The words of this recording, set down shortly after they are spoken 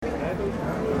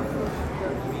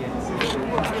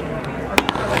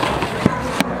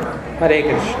Hare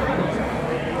Krishna.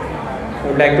 I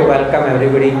would like to welcome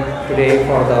everybody today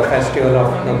for the festival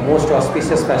of the most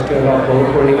auspicious festival of Gaur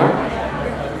Purnima.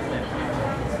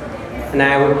 And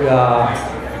I would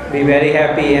be very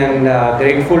happy and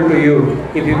grateful to you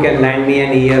if you can lend me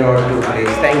an ear or two,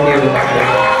 please. Thank you.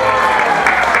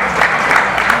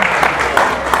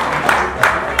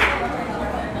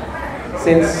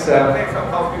 Since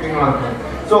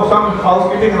So some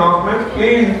housekeeping announcements.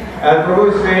 Please, as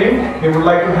Prabhu is saying, he would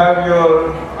like to have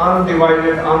your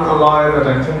undivided, unalloyed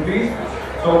attention, please.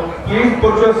 So please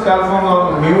put your cell phone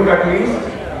on mute at least.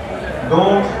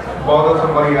 Don't bother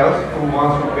somebody else who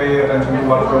wants to pay attention to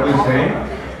what Prabhu is saying.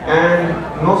 And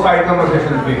no side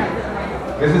conversations, please.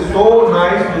 This is so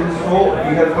nice.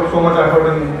 He has put so much effort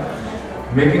in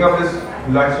making up this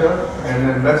lecture, and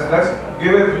then let's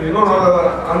give it,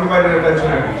 undivided attention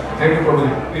at least. Thank you,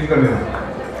 Prabhu. Please continue.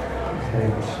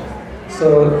 So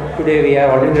today we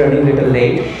are already running a little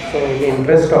late, so in the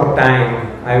interest of time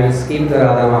I will skip the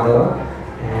Radha Madhava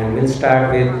and we'll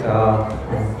start with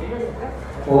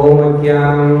Om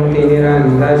Ajnanam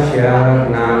Tinirandasya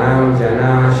Gnanam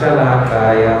Jana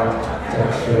Shalakaya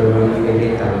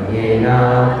Chakshurunmilitam Yena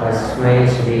Tasmai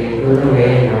Shri Guruve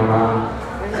Namah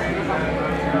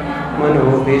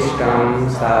Manobhishtam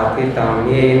Sthapitam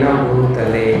Yena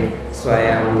Bhutale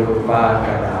Swayam Rupa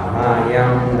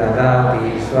Kadamayam Dadati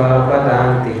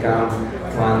Swapadantikam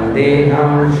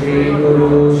Vandeham Shri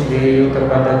Guru Shri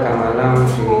Yuttapada Kamalam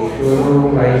Shri Guru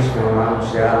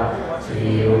Vaishnavamsya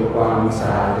Shri Rupam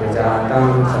Sadhajatam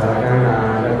Sargana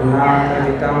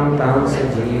Raghunathajitam Tam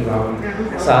Sajivam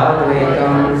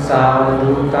Sadvaitam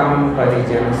Savadhutam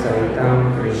Parijan Sahitam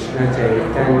Krishna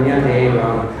Chaitanya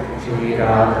Devam Shri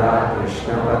Radha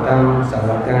Krishna Padam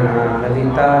Savagana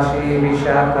Lalita Shri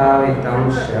Vishakavitam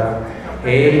Shya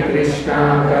He Krishna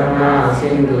Karuna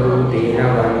Sindhu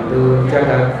Dinabandhu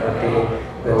Jagapati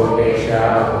Gopesha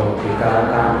Gopika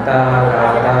Kanta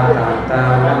Radha Kanta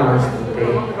Namastute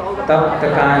Tapta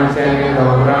Kanchani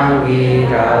Gaurangi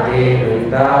Radhe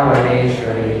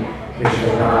Vrindavaneshwari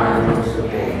Vishwavanu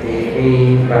Sute Devi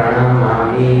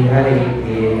Pranamami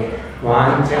Haripriye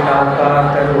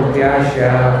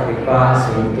Vanchakalpatarubhyasya Kripa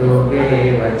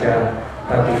Sindhubhyev cha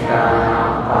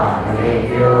Patitanam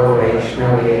Pavanebhyo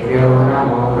Vaishnavebhyo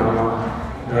Namo Namah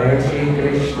Jai Shri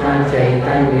Krishna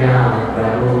Chaitanya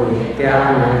Prabhu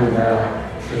Nityananda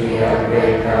Shri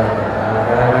Advaita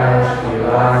Gadadhara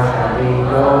Shivasadi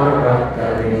Gaur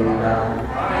Bhakta-vrinda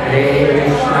Hare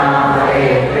Krishna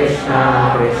Krishna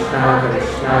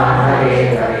Krishna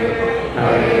Hare Hare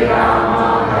Hare Rama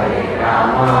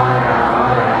Rama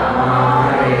Rama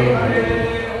Hare Hare.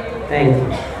 Thank you.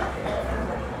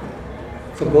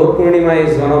 So Gaur Purnima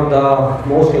is one of the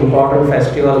most important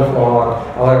festival for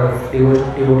our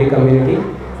devotee community.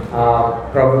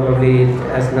 Probably,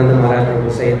 as Nanda Maharaj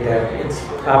Prabhu said, that it's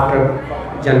after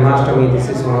Janmashtami, this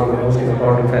is one of the most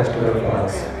important festival for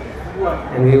us.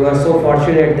 And we were so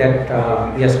fortunate that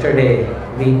yesterday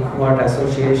we got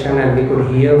association and we could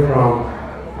hear from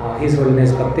His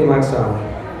Holiness Bhakti Marg Swami.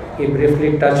 He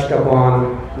briefly touched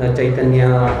upon the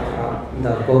Chaitanya,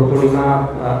 the Gaur Purnima,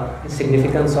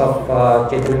 significance of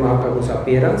Chaitanya Mahaprabhu's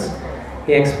appearance.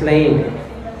 He explained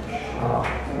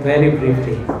very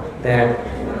briefly that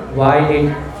why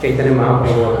did Chaitanya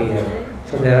Mahaprabhu appear.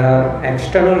 So there are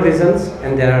external reasons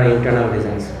and there are internal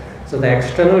reasons. So the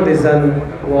external reason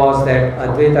was that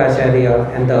Advaita Acharya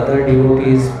and the other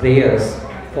devotees' prayers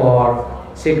for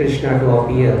Sri Krishna to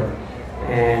appear.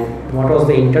 And what was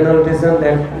the internal reason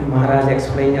that Maharaj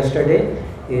explained yesterday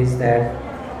is that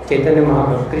Chaitanya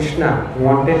Mahaprabhu, Krishna,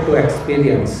 wanted to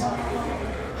experience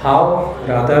how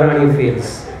Radharani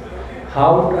feels.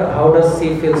 How does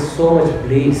she feel so much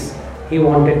bliss? He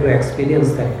wanted to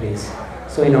experience that bliss.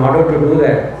 So in order to do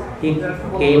that, he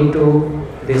came to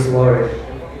this world,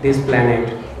 this planet,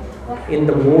 in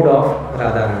the mood of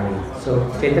Radharani. So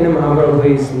Chaitanya Mahaprabhu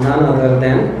is none other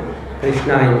than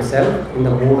Krishna himself in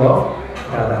the mood of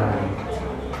Radharani.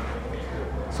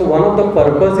 So one of the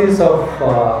purposes of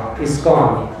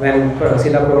ISKCON, when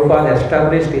Srila Prabhupada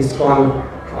established ISKCON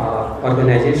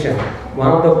organization,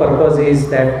 one of the purposes is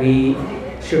that we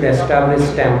should establish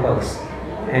temples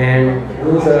and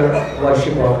do the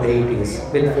worship of deities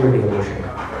with full devotion.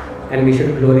 And we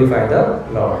should glorify the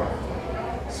Lord.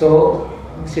 So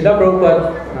Srila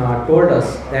Prabhupada told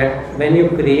us that when you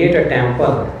create a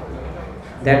temple,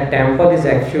 that temple is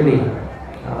actually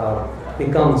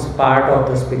becomes part of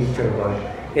the spiritual world.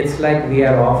 It's like we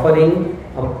are offering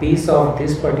a piece of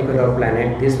this particular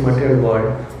planet, this material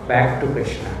world, back to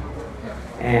Krishna.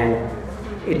 And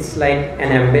it's like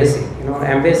an embassy.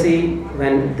 Embassy,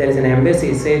 when there is an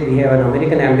embassy, say we have an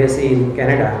American embassy in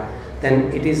Canada,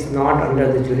 then it is not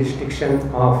under the jurisdiction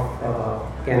of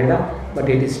Canada, but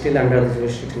it is still under the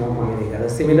jurisdiction of America.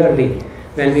 Similarly,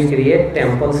 when we create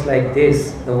temples like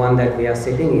this, the one that we are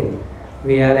sitting in,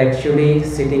 we are actually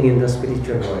sitting in the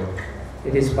spiritual world.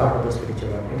 It is part of the spiritual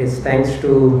world. It is thanks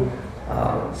to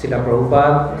Srila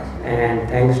Prabhupada, and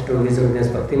thanks to His Holiness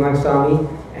Bhaktimarga Swami,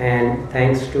 and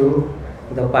thanks to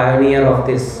the pioneer of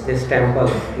this temple,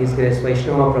 His Grace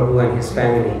Vaishnava Prabhu and his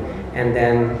family, and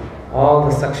then all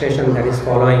the succession that is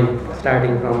following,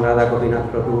 starting from Radha Gopinath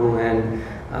Prabhu and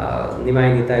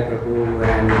Nimai Nitai Prabhu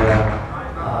and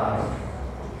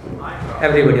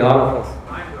everybody, all of us.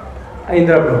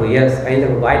 Indra Prabhu, yes, Indra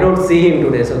Prabhu. I don't see him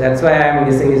today, so that's why I am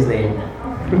missing his name.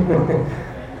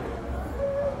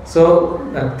 So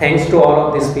thanks to all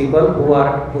of these people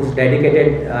whose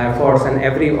dedicated efforts, and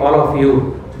all of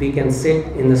you, we can sit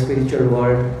in the spiritual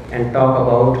world and talk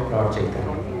about Lord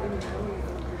Chaitanya.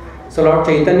 So Lord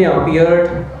Chaitanya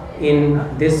appeared in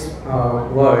this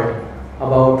world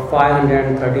about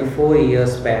 534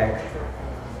 years back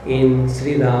in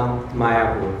Sridham,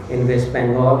 Mayapur, in West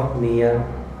Bengal near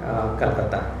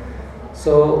Calcutta.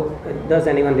 So does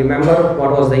anyone remember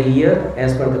what was the year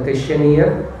as per the Christian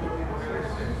year?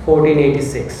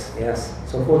 1486, yes.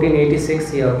 So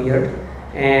 1486 he appeared,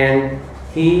 and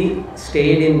he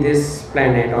stayed in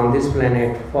on this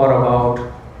planet for about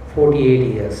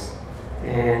 48 years.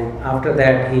 And after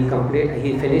that he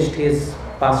finished his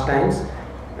pastimes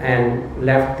and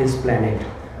left this planet.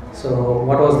 So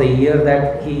what was the year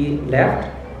that he left?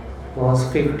 Was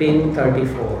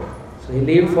 1534. So he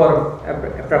lived for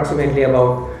approximately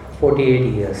about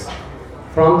 48 years.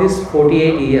 From these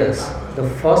 48 years, the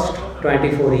first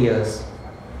 24 years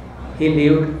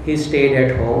he stayed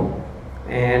at home,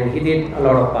 and he did a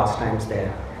lot of pastimes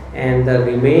there. And the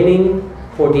remaining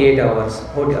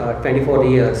 24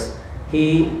 years,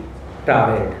 he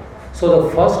traveled. So the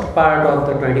first part of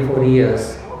the 24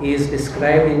 years is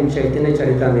described in Chaitanya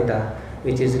Charitamrita,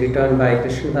 which is written by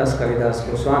Krishnadas Kaviraj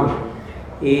Goswami,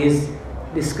 is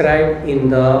described in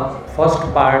the first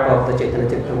part of the Chaitanya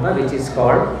Charitamrita, which is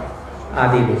called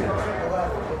Adi Lila.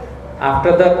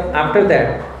 After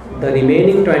that, the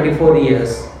remaining 24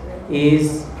 years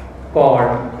is called,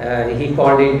 he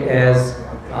called it as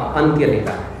Antya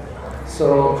Lila.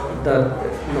 So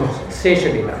Shesh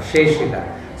Lila.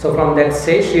 So from that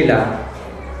Shesh Lila,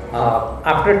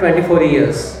 after 24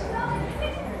 years,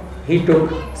 he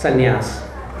took sannyas.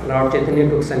 Lord Chaitanya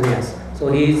took sannyas. So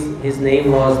his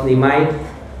name was Nimai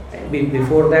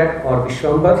before that, or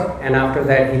Vishwambar, and after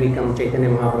that he became Chaitanya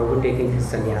Mahaprabhu, taking his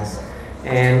sannyas.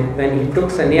 And when he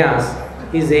took sannyas,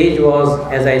 his age was,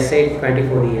 as I said,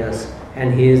 24 years,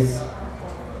 and his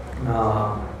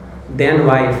then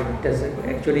wife,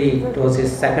 it was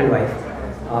his second wife,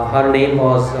 her name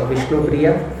was Vishnu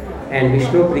Priya, and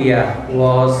Vishnu Priya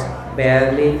was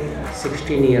barely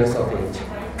 16 years of age.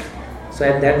 So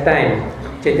at that time,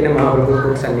 Chaitanya Mahaprabhu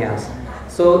took sannyas.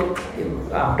 So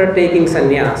after taking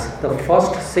sannyas, the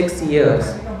first 6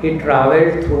 years he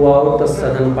travelled throughout the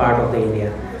southern part of the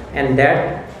India, and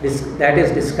that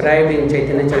is described in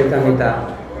Chaitanya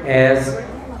Charitamrita as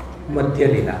Madhya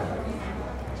Lila.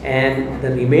 And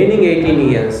the remaining 18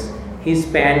 years he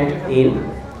spent in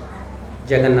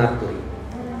Jagannath Puri,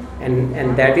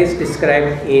 and that is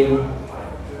described in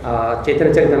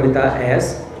Chaitanya Charitamrita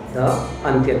as the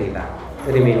Antya Lila,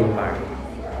 the remaining part.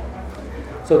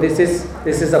 So this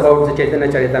is about the Chaitanya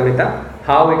Charitamrita,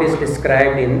 how it is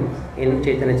described in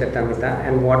Chaitanya Charitamrita,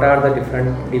 and what are the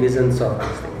different divisions of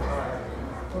this thing.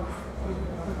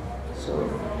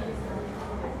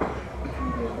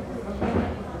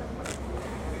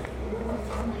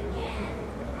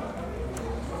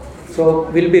 So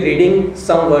we'll be reading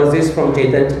some verses from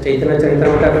Chaitanya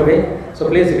Charitamrita today. So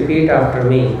please repeat after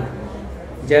me.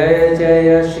 Jaya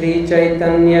Jaya Shri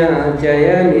Chaitanya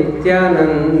Jaya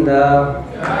Nityananda.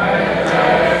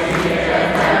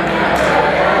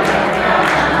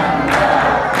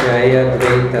 Jaya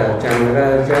Dvaita Chandra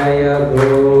Jaya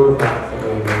Gaur Bhakta.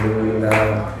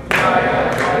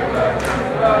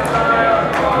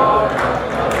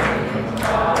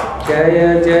 Jaya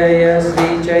Jaya Sri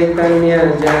Chaitanya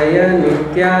Jaya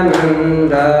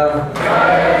Nityananda.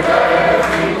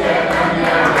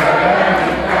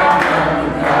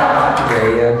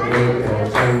 Jaya Dvaita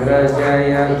Chandra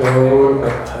Jaya Gaur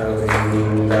Bhakta.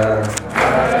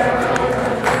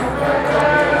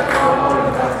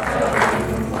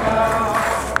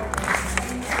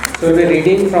 So we'll be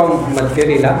reading from Madhya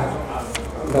Lila,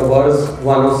 the verse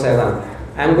 107.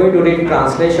 I am going to read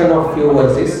translation of few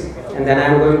verses, and then I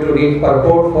am going to read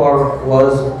purport for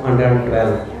verse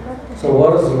 112. So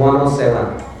verse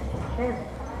 107.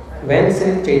 When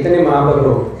Sri Chaitanya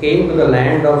Mahaprabhu came to the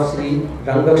land of Sri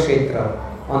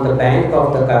Rangakshetra on the bank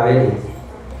of the Kaveri,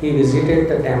 he visited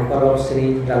the temple of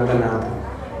Sri Ranganatha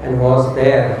and was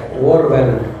there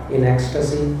overwhelmed in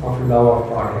ecstasy of love of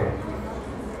Godhead.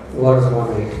 Verse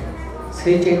 18.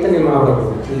 Sri Chaitanya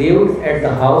Mahaprabhu lived at the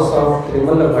house of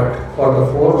Trimala Bhatt for the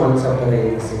 4 months of the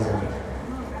rainy season.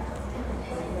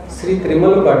 Sri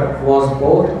Trimala Bhatt was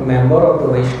both a member of the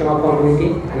Vaishnava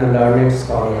community and a learned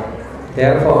scholar.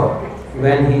 Therefore,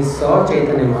 when he saw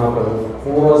Chaitanya Mahaprabhu,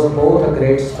 who was both a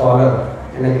great scholar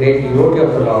and a great devotee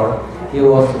of the Lord, he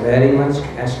was very much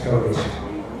astonished.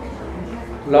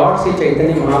 Lord Sri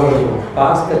Chaitanya Mahaprabhu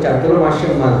passed the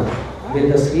Chaturmasya month with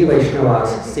the Sri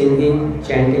Vaishnavas singing,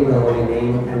 chanting the holy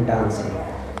name and dancing.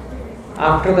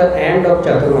 After the end of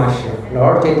Chaturmasya,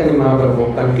 Lord Chaitanya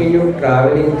Mahaprabhu continued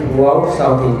traveling throughout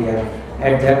South India.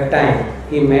 At that time,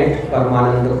 he met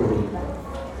Paramananda Puri.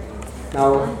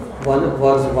 Now,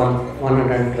 verse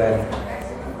 112.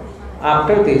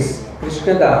 After this,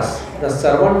 Krishnadas, the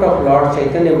servant of Lord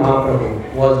Chaitanya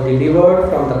Mahaprabhu, was delivered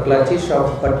from the clutches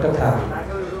of Bhattathari.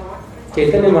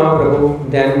 Chaitanya Mahaprabhu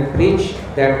then preached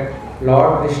that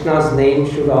Lord Krishna's name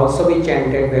should also be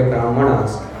chanted by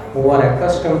Brahmanas who are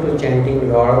accustomed to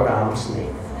chanting Lord Ram's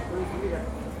name.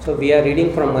 So we are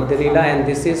reading from Madhya Lila, and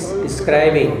this is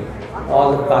describing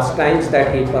all the pastimes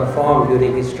that he performed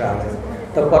during his travel.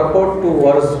 The purport to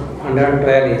verse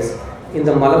 112 is, in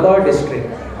the Malabar district,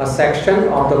 a section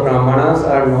of the Brahmanas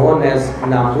are known as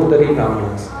Nambudari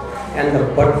Brahmanas, and the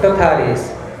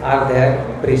Bhattatharis are their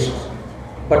priests.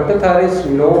 Bhattatharis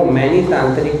know many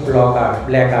tantric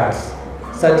black arts,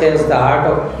 such as the art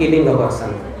of killing a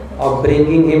person, of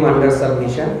bringing him under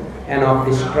submission, and of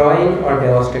destroying or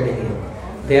devastating him.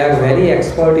 They are very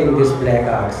expert in these black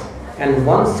arts, and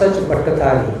one such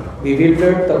Bhattathari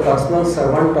bewildered the personal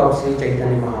servant of Sri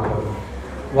Chaitanya Mahaprabhu.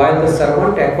 While the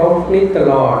servant accompanied the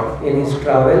Lord in his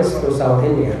travels through South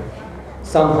India,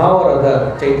 somehow or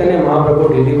other Chaitanya Mahaprabhu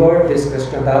delivered this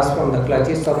Krishnadas from the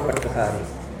clutches of Bhattathari.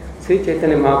 Sri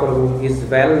Chaitanya Mahaprabhu is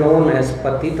well known as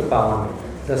Patita Pavan,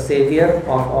 the savior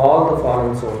of all the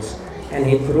fallen souls, and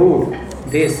he proved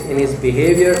this in his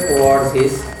behavior towards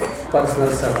his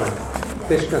personal servant,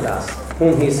 Krishnadas,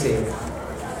 whom he saved.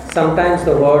 Sometimes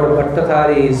the word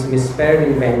Bhattathari is misspelled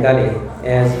in Bengali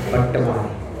as Bhattamari.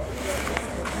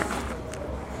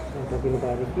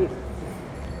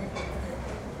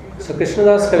 So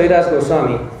Krishnadas Kaviraj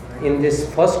Goswami, in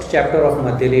this first chapter of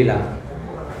Madhya Lila,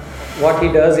 what he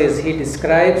does is he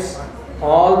describes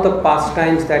all the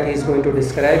pastimes that he is going to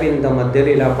describe in the Madhya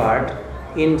Lila part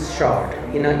in short,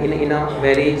 in a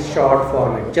very short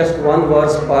format, just one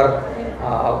verse per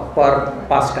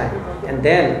pastime, and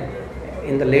then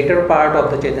in the later part of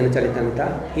the Chaitanya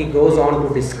Charitamrita, he goes on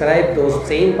to describe those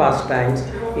same pastimes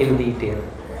in detail.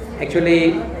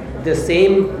 Actually, the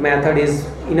same method is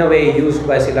in a way used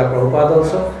by Srila Prabhupada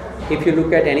also. If you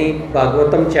look at any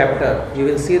Bhagavatam chapter, you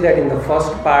will see that in the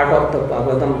first part of the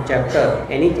Bhagavatam chapter,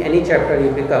 any chapter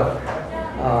you pick up,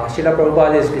 Srila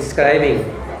Prabhupada is describing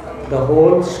the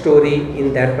whole story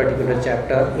in that particular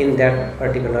chapter, in that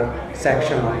particular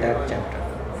section of that chapter.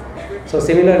 So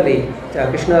similarly,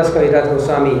 Krishnadas Kaviraj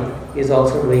Goswami is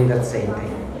also doing that same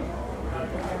thing.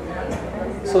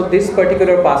 So this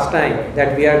particular pastime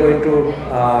that we are going to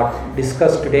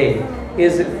discuss today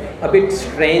is a bit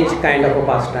strange kind of a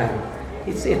pastime.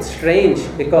 It's strange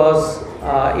because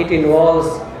it involves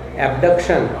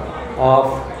abduction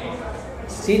of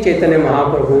Sri Chaitanya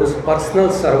Mahaprabhu's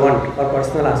personal servant or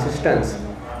personal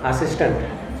assistant,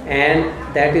 and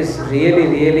that is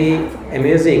really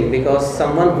amazing, because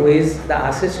someone who is the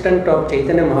assistant of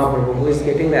Chaitanya Mahaprabhu, who is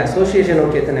getting the association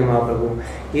of Chaitanya Mahaprabhu,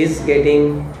 is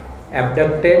getting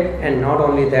abducted, and not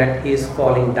only that, he is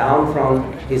falling down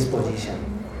from his position.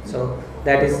 So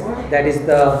that is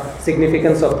the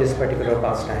significance of this particular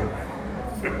pastime.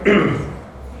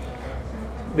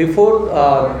 Before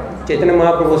Chaitanya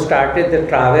Mahaprabhu started the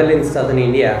travel in southern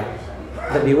India,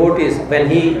 the devotees, when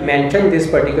he mentioned this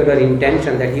particular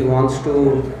intention that he wants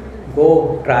to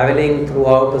go traveling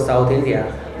throughout the South India,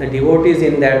 the devotees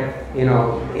in that,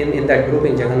 in that group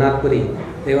in Jagannath Puri,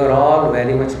 they were all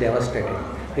very much devastated,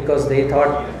 because they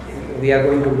thought we are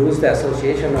going to lose the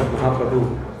association of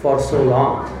Mahaprabhu for so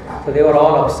long. So they were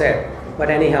all upset. But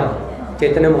anyhow,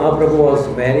 Chaitanya Mahaprabhu was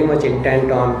very much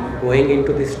intent on going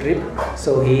into this trip,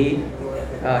 so he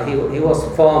was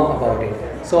firm about it.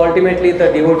 So ultimately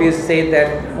the devotees say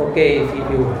that, okay,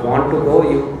 if you want to go,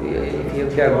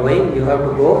 if you are going, you have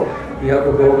to go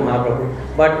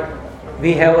Mahaprabhu. But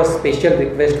we have a special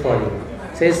request for you.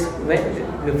 Says,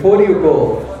 before you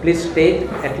go, please take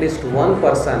at least one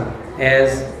person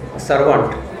as a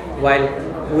servant while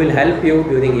who will help you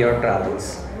during your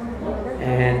travels.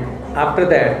 And after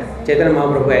that, Chaitanya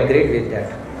Mahaprabhu agreed with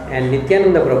that. And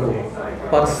Nityananda Prabhu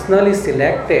personally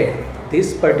selected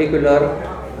this particular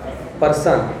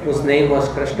person whose name was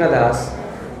Krishnadas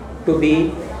to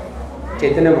be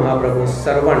Chaitanya Mahaprabhu's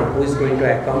servant who is going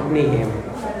to accompany him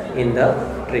in the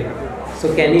trip.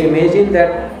 So can you imagine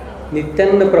that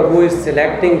Nityananda Prabhu is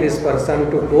selecting this person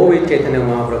to go with Chaitanya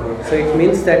Mahaprabhu? So it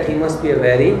means that he must be a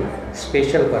very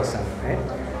special person, right?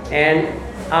 And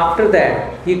after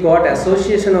that, he got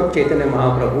association of Chaitanya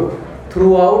Mahaprabhu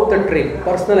throughout the trip,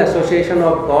 personal association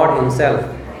of God himself,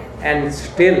 and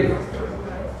still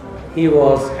he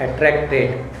was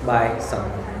attracted by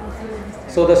someone.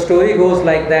 So the story goes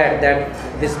like that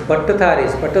this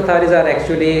Bhattatharis are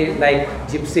actually like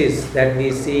gypsies that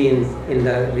we see in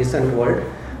the recent world.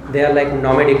 They are like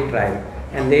nomadic tribe,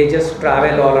 and they just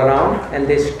travel all around and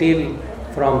they steal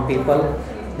from people.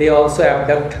 They also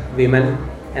abduct women,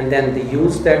 and then they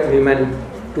use that women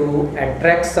to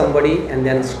attract somebody and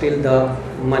then steal the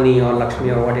money or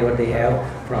Lakshmi or whatever they have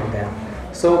from them.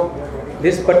 So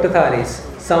this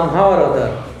Bhattatharis somehow or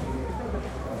other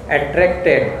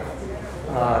attracted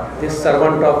this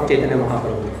servant of Chaitanya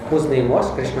Mahaprabhu, whose name was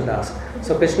Krishnadas.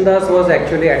 So Krishnadas was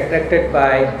actually attracted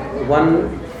by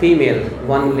one female,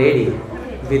 one lady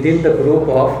within the group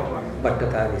of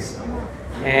Bhattatharis.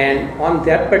 And on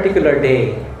that particular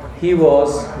day, he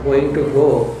was going to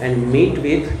go and meet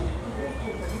with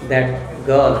that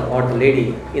girl or the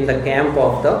lady in the camp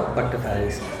of the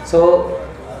Bhattatharis. So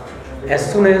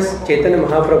as soon as Chaitanya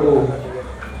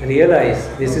Mahaprabhu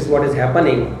realized this is what is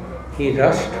happening, he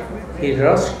rushed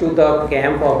to the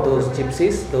camp of those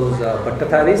gypsies, those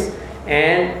Bhattatharis,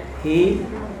 and he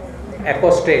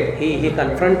accosted, he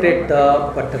confronted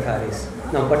the Bhattatharis.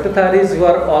 Now Bhattatharis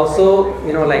were also,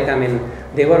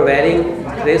 they were wearing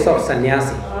dress of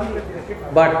sannyasi,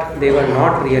 but they were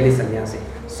not really sannyasi.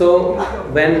 So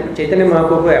when Chaitanya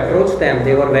Mahaprabhu approached them,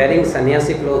 they were wearing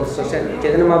sannyasi clothes. So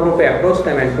Chaitanya Mahaprabhu approached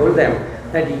them and told them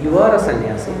that you are a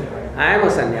sannyasi, I am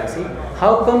a sannyasi.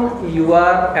 How come you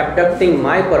are abducting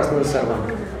my personal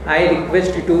servant? I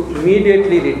request you to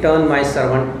immediately return my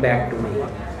servant back to me.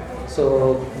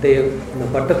 So the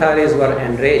Bhattatharis were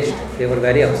enraged. They were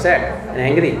very upset and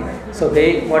angry. So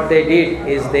what they did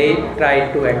is they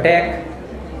tried to attack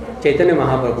Chaitanya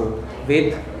Mahaprabhu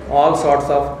with all sorts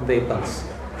of weapons.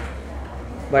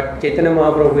 But Chaitanya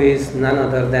Mahaprabhu is none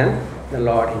other than the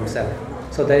Lord himself.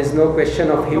 So there is no question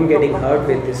of him getting hurt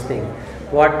with this thing.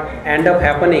 What end up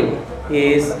happening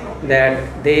is that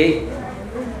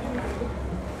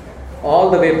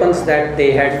all the weapons that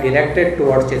they had directed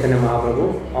towards Chaitanya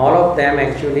Mahaprabhu, all of them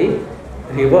actually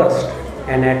reversed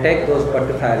and attacked those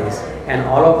Bhattatharis, and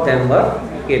all of them were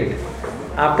killed.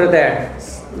 After that,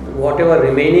 whoever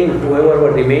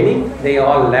were remaining, they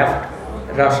all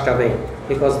rushed away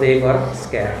because they were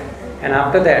scared. And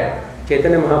after that,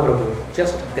 Chaitanya Mahaprabhu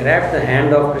just grabbed the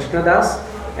hand of Krishnadas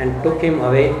and took him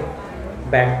away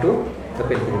back to the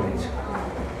pilgrimage.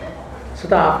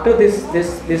 So after this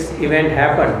event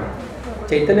happened,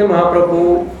 Chaitanya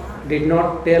Mahaprabhu did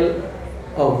not tell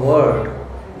a word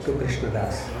to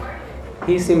Krishnadas.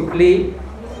 He simply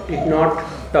did not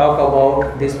talk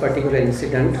about this particular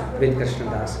incident with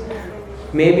Krishnadas.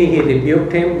 Maybe he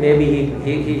rebuked him, maybe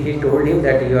he told him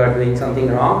that you are doing something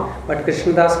wrong, but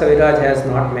Krishnadas Kaviraj has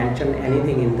not mentioned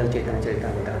anything in the Chaitanya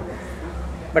Charitamrita.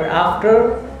 But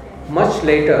after much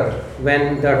later,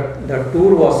 when the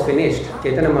tour was finished,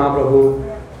 Chaitanya Mahaprabhu,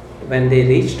 when they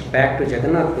reached back to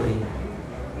Jagannath Puri,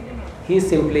 he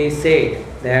simply said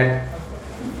that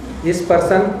this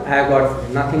person, I have got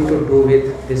nothing to do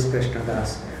with this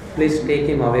Krishnadas. Please take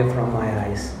him away from my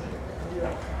eyes.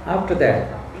 After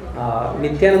that,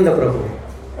 Nityananda Prabhu,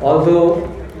 although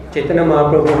Chaitanya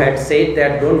Mahaprabhu had said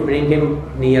that don't bring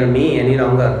him near me any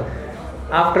longer,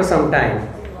 after some time,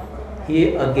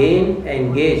 he again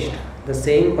engaged the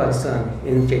same person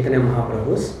in Chaitanya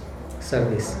Mahaprabhu's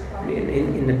service,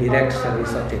 in the direct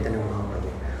service of Chaitanya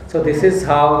Mahaprabhu. So this is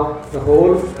how the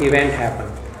whole event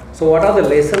happened. So what are the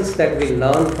lessons that we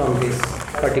learn from this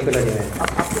particular event?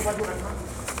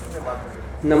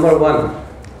 Number one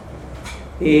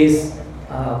is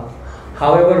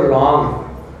however long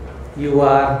you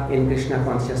are in Krishna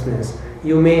consciousness,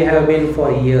 you may have been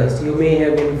for years, you may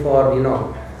have been for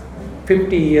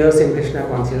 50 years in Krishna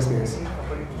consciousness,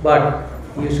 but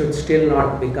you should still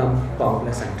not become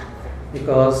complacent,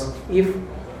 because if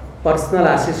personal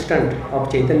assistant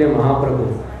of Chaitanya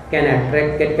Mahaprabhu can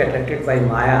get attracted by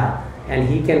Maya and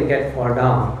he can get fall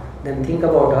down, then think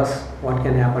about us, what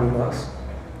can happen to us.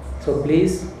 So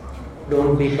please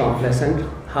don't be complacent,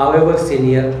 however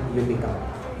senior you become.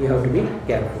 You have to be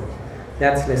careful.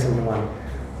 That's lesson one.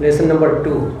 Lesson number 2.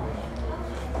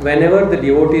 Whenever the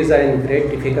devotees are in great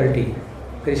difficulty,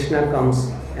 Krishna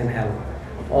comes and helps.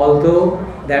 Although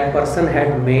that person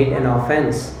had made an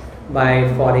offense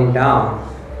by falling down,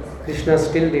 Krishna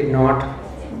still did not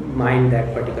mind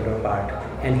that particular part,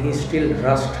 and he still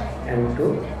rushed and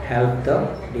to help the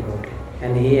devotee,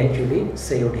 and he actually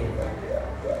saved him.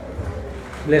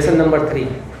 Lesson number 3.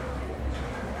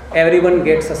 Everyone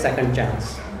gets a second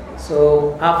chance.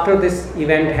 So after this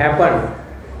event happened,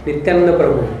 Nityananda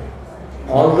Prabhu,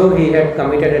 although he had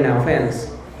committed an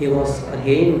offense, he was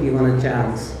again given a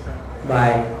chance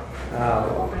by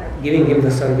giving him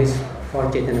the service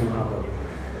for Chaitanya Mahaprabhu.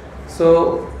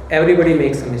 So everybody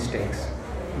makes mistakes.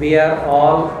 We are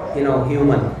all,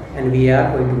 human, and we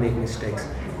are going to make mistakes,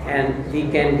 and we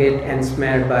can get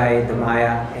ensnared by the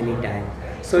Maya anytime.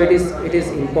 So it is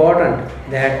important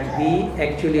that we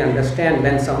actually understand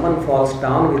when someone falls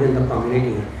down within the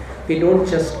community, we don't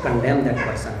just condemn that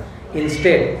person.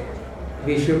 Instead,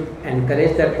 we should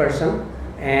encourage that person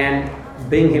and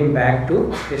bring him back to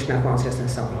Krishna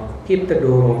consciousness somehow. Keep the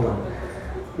door open.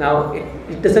 Now,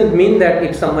 it doesn't mean that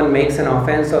if someone makes an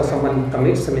offense or someone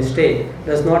commits a mistake,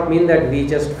 does not mean that we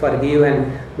just forgive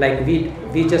and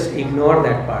we just ignore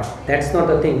that part. That's not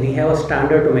the thing. We have a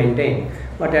standard to maintain.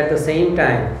 But at the same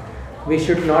time, we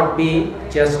should not be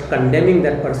just condemning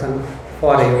that person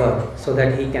forever so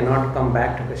that he cannot come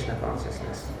back to Krishna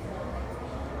consciousness.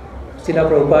 Srila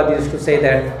Prabhupada used to say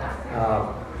that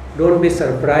don't be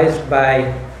surprised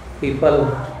by people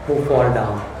who fall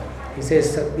down. He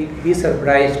says, be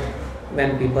surprised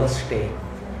when people stay.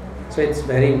 So it's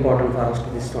very important for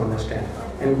us to understand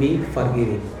and be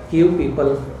forgiving. Give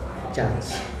people a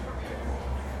chance.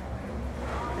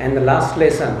 And the last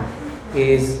lesson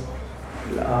is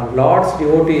Lord's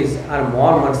devotees are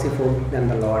more merciful than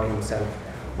the Lord himself.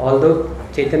 Although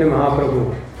Chaitanya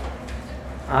Mahaprabhu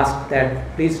asked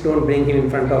that please don't bring him in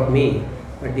front of me,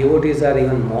 but devotees are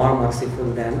even more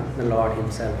merciful than the Lord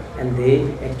himself, and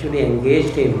they actually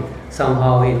engaged him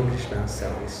somehow in Krishna's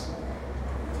service.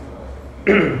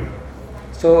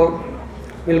 So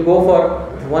we'll go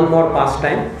for one more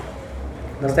pastime,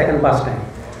 the second pastime.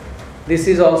 This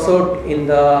is also in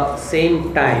the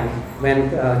same time when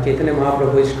Chaitanya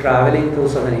Mahaprabhu is traveling through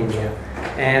southern India,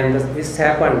 and this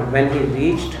happened when he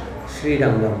reached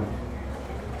Srirangam.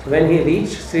 So when he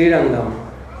reached Srirangam,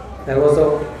 there was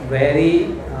a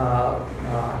very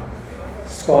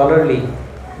scholarly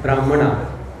Brahmana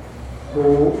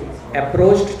who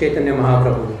approached Chaitanya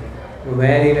Mahaprabhu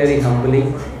very, very humbly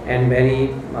and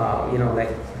very,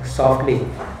 softly,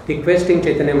 requesting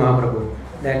Chaitanya Mahaprabhu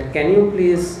that can you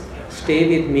please stay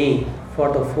with me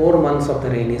for the 4 months of the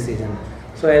rainy season.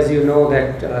 So as you know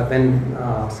that when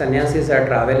sannyasis are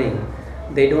traveling,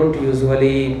 they don't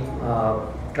usually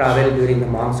travel during the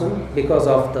monsoon because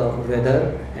of the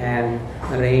weather and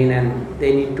rain, and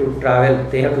they need to travel,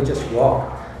 they have to just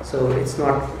walk, so it's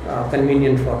not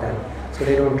convenient for them, so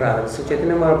they don't travel. So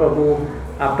Chaitanya Mahaprabhu,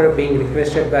 after being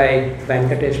requested by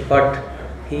Venkatesh Bhatt,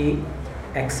 he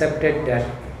accepted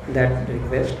that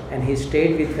request, and he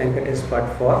stayed with Venkatesh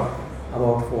Bhatt for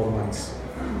about 4 months.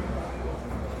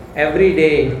 Every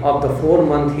day of the 4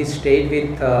 months he stayed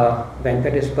with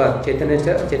Venkatesh Bhatt,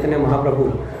 Chaitanya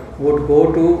Mahaprabhu would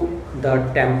go to the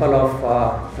temple of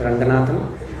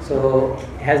Ranganathan. So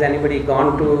has anybody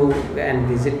gone to and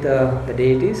visit the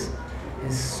deities?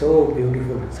 It's so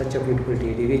beautiful, such a beautiful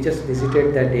deity. We just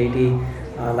visited that deity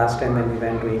last time when we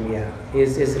went to India.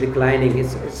 He's reclining,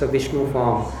 it's a Vishnu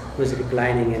form who's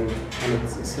reclining, and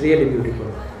it's really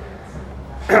beautiful.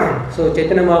 So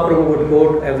Chaitanya Mahaprabhu would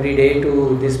go every day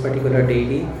to this particular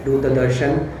deity, do the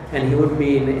darshan, and he would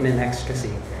be in an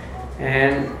ecstasy.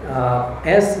 And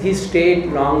as he stayed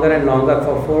longer and longer,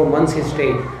 for 4 months he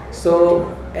stayed.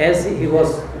 So as he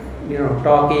was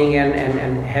talking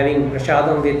and having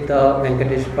prasadam with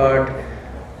Venkatesh Bhatt,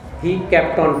 he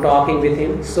kept on talking with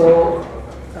him. So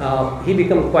he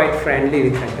became quite friendly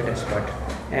with Venkatesh Bhatt.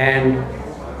 And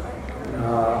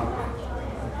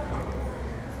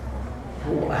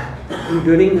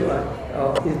during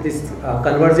these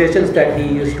conversations that he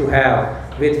used to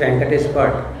have with Venkatesh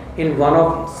Bhatt, in one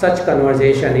of such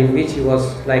conversation in which he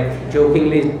was like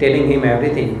jokingly telling him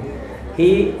everything,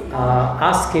 he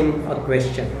asked him a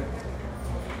question.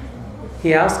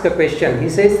 He asked a question. He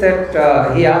says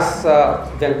that he asks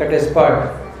Venkatesh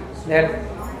Bhatt that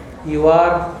you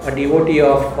are a devotee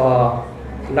of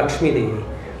Lakshmi Devi.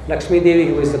 Lakshmi Devi,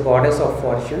 who is the goddess of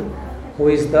fortune, who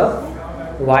is the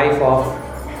wife of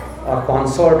or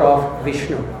consort of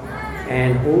Vishnu,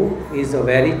 and who is a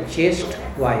very chaste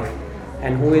wife,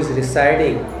 and who is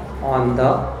residing on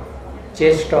the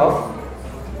chest of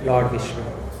Lord Vishnu.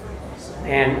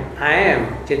 And I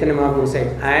am, Chaitanya Mahaprabhu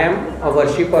said, I am a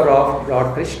worshipper of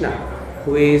Lord Krishna,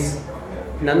 who is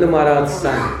Nanda Maharaj's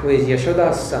son, who is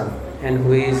Yashoda's son, and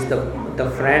who is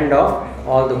the friend of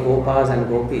all the Gopas and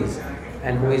Gopis,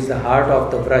 and who is the heart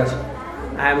of the Braj.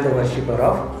 I am the worshipper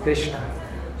of Krishna.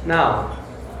 Now,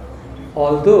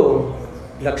 although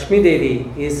Lakshmi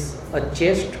Devi is a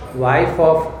chaste wife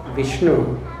of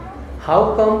Vishnu,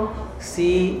 how come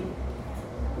she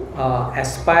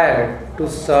aspired to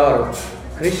serve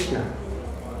Krishna?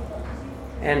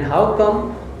 And how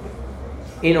come,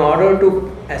 in order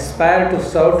to aspire to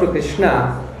serve to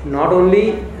Krishna, not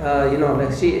only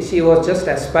she was just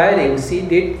aspiring, she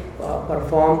did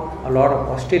perform a lot of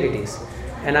austerities.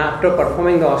 And after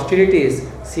performing the austerities,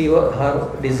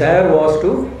 her desire was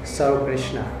to serve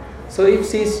Krishna. So if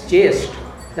she is chaste,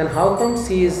 then how come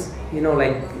she is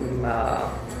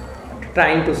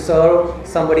trying to serve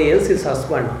somebody else's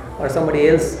husband or somebody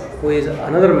else who is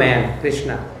another man,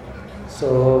 Krishna?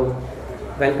 So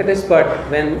Venkatesh Bhatt,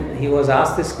 when he was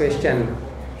asked this question,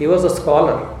 he was a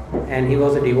scholar and he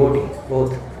was a devotee,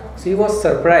 both. So he was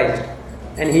surprised,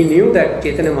 and he knew that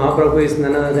Chaitanya Mahaprabhu is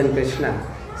none other than Krishna.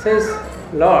 He says,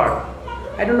 Lord,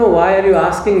 I don't know why are you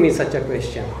asking me such a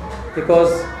question,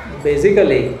 because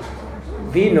basically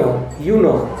we know, you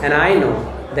know, and I know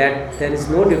that there is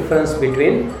no difference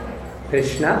between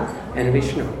Krishna and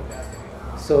Vishnu.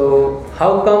 So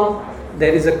how come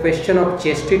there is a question of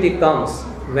chastity comes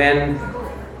when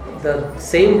the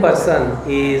same person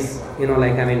is,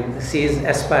 she is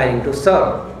aspiring to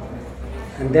serve?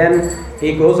 And then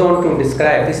he goes on to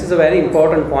describe, this is a very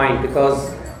important point,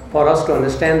 because for us to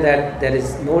understand that there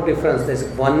is no difference, there is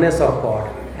oneness of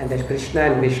God, and that Krishna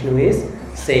and Vishnu is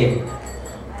same.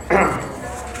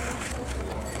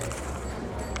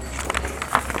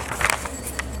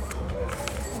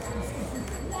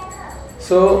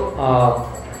 So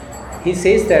he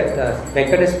says that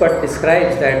Venkatesh Bhatt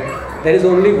describes that there is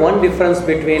only one difference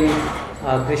between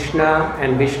Krishna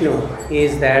and Vishnu,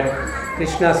 is that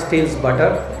Krishna steals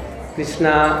butter,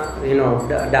 Krishna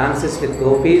dances with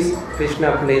gopis,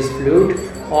 Krishna plays flute,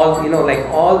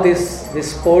 all this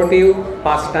sportive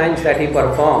pastimes that he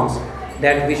performs,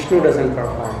 that Vishnu doesn't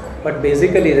perform. But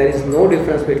basically there is no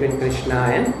difference between Krishna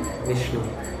and Vishnu.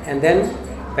 And then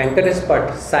Venkatesh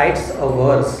Bhatt cites a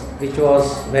verse which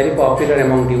was very popular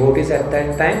among devotees at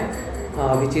that time,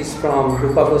 which is from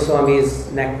Rupa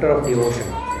Goswami's Nectar of Devotion.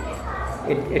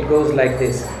 It goes like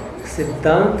this: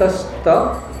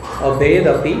 Siddhantasta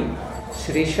abhedapi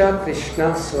Shrisha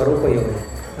Krishna Swarupayoga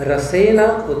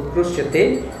Rasena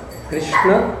Utkrushyate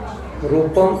Krishna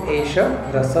Rupam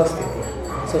Esha Rasastiti.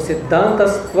 So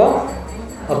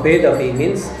Siddhantastva abhedapi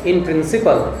means in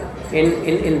principle,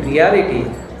 in reality,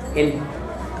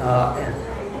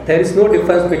 there is no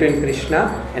difference between Krishna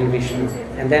and Vishnu.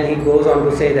 And then he goes on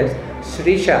to say that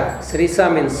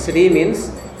Srisha means, Sri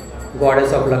means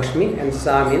goddess of Lakshmi, and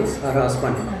Sa means her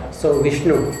husband. So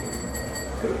Vishnu,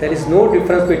 there is no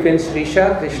difference between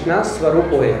Srisha, Krishna,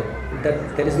 Swarupoya.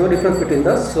 There is no difference between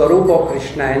the Swarup of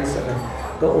Krishna and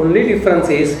Sara. The only difference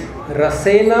is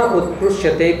Rasena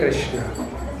Utkrushyate Krishna.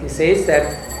 He says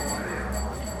that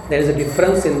there is a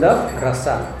difference in the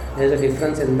rasa, there is a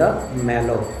difference in the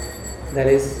mellow. That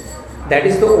is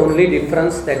the only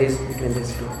difference that is between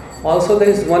these two. Also, there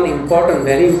is one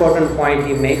very important point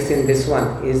he makes in this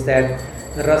one, is that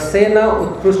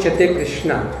Rasena Utkrushyate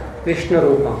Krishna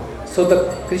Rupam. So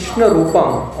the Krishna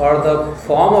Rupam, or the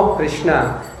form of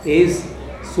Krishna, is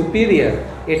superior.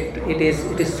 It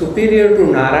is superior to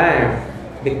Narayan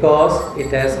because it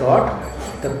has got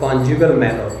the conjugal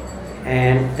mellow,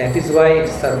 and that is why it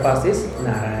surpasses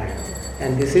Narayan.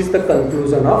 And this is the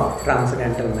conclusion of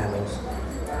transcendental mellows.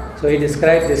 So he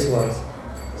described this verse.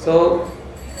 So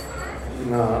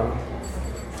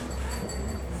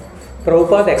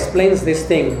Prabhupada explains this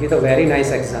thing with a very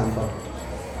nice example.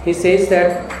 He says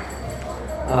that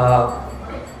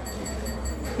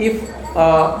if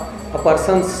a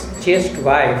person's chaste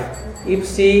wife, if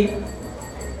she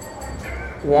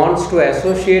wants to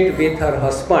associate with her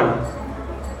husband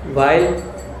while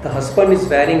the husband is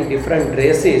wearing different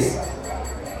dresses,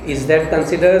 is that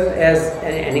considered as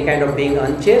any kind of being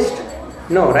unchaste?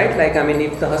 No, right?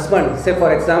 If the husband, say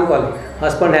for example,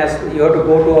 husband you have to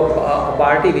go to a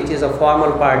party which is a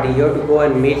formal party, you have to go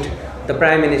and meet the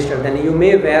Prime Minister, then you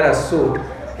may wear a suit,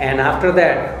 and after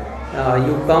that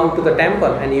you come to the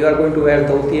temple and you are going to wear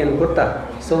dhoti and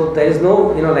kurta. So there is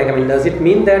no, does it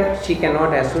mean that she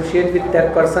cannot associate with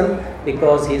that person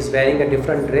because he is wearing a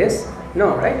different dress?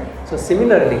 No, right? So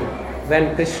similarly,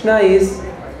 when Krishna is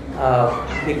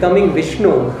becoming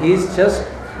Vishnu, he is just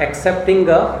accepting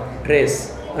a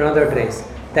dress, another dress.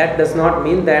 that does not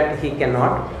mean that she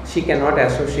cannot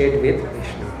associate with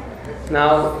Vishnu.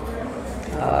 Now,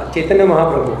 Chaitanya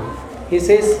Mahaprabhu, he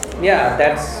says, yeah,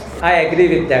 I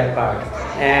agree with that part.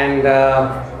 And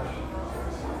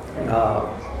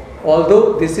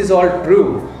although this is all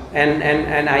true,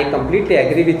 and I completely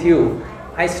agree with you,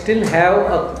 I still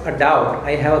have a doubt,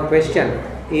 I have a question,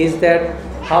 is that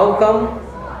how come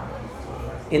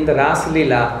in the Ras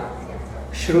Leela,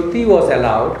 Shruti was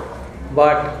allowed,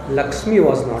 but Lakshmi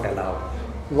was not allowed?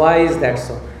 Why is that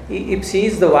so? If she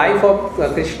is the wife of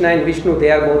Krishna and Vishnu,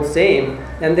 they are both same,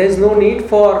 then there is no need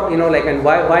for, and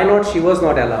why not she was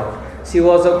not allowed? She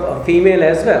was a female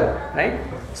as well, right?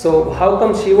 So how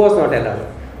come she was not allowed?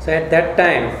 So at that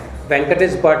time,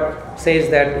 Venkatesh Bhatt says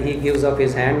that he gives up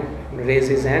his hand, raises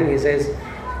his hand, he says,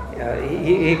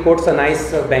 he quotes a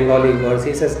nice Bengali verse,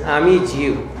 he says, Ami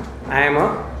Jeev, I am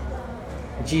a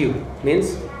Jeev,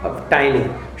 means tiny,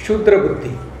 Shudra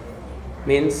Buddhi,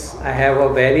 means I have a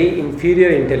very inferior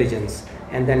intelligence.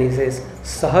 And then he says,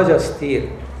 Sahaj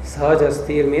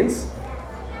Asthir means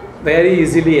very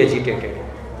easily agitated.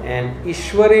 And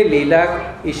Ishware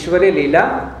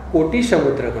Leela Koti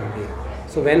Samudra Gambhir.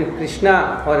 So when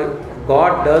Krishna or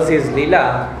God does his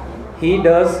Leela, he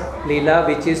does Leela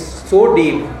which is so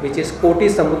deep, which is Koti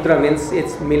Samudra, means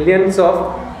it's millions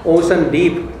of ocean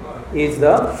deep is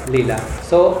the Leela.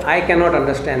 So I cannot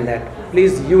understand that.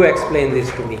 Please you explain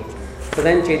this to me. So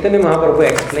then Chaitanya Mahaprabhu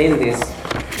explained this,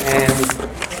 and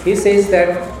he says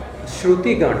that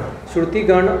Shruti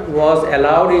Gan was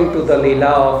allowed into the Leela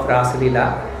of Ras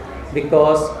Leela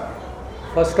because,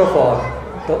 first of all,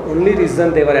 the only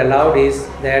reason they were allowed is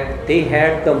that they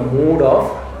had the mood of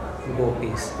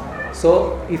gopis.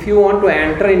 So if you want to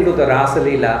enter into the Ras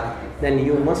Leela, then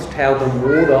you must have the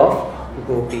mood of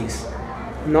gopis.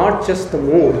 Not just the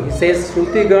mood. He says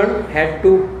Shruti Gan had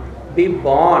to be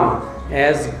born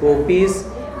as gopis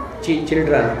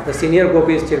children, the senior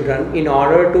gopis children, in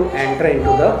order to enter into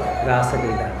the Rasa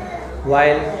Leela.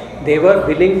 While they were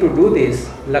willing to do this,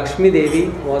 Lakshmi Devi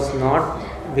was not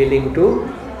willing to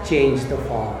change the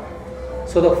form.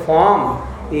 So the form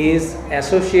is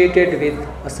associated with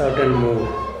a certain mood.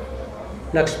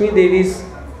 Lakshmi Devi's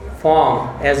form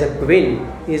as a queen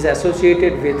is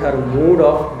associated with her mood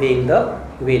of being the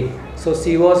queen. So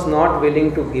she was not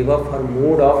willing to give up her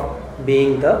mood of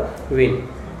being the queen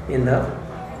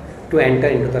to enter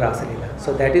into the Rasa Leela.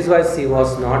 So that is why she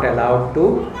was not allowed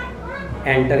to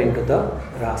enter into the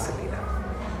Rasa Leela.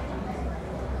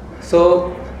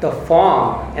 So the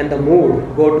form and the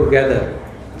mood go together,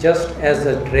 just as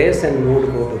the dress and mood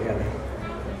go together.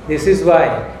 This is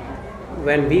why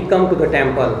when we come to the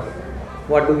temple,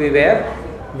 what do we wear?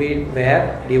 We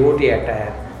wear devotee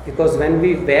attire. Because when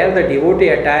we wear the devotee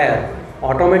attire,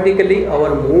 automatically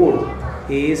our mood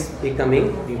is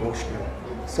becoming devotional.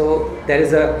 So there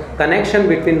is a connection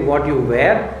between what you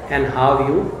wear and how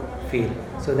you feel.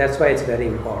 So that's why it's very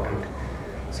important.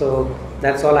 So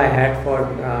that's all I had for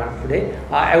today.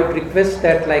 I would request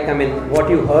that, what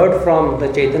you heard from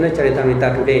the Chaitanya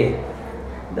Charitamrita today,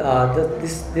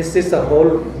 this is a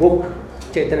whole book,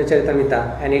 Chaitanya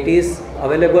Charitamrita, and it is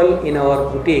available in our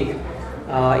boutique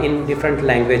in different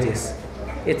languages.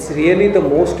 It's really the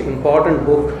most important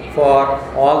book for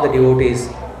all the devotees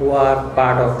who are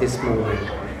part of this movement.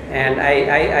 And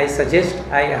I suggest,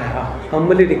 I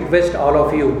humbly request all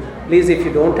of you, please, if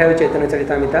you don't have Chaitanya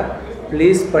Charitamrita,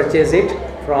 please purchase it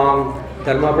from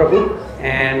Dharma Prabhu,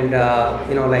 and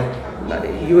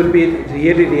you will be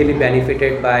really, really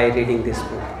benefited by reading this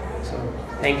book. So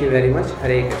thank you very much.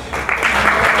 Hare Krishna.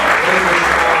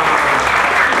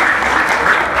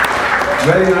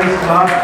 Very nice class.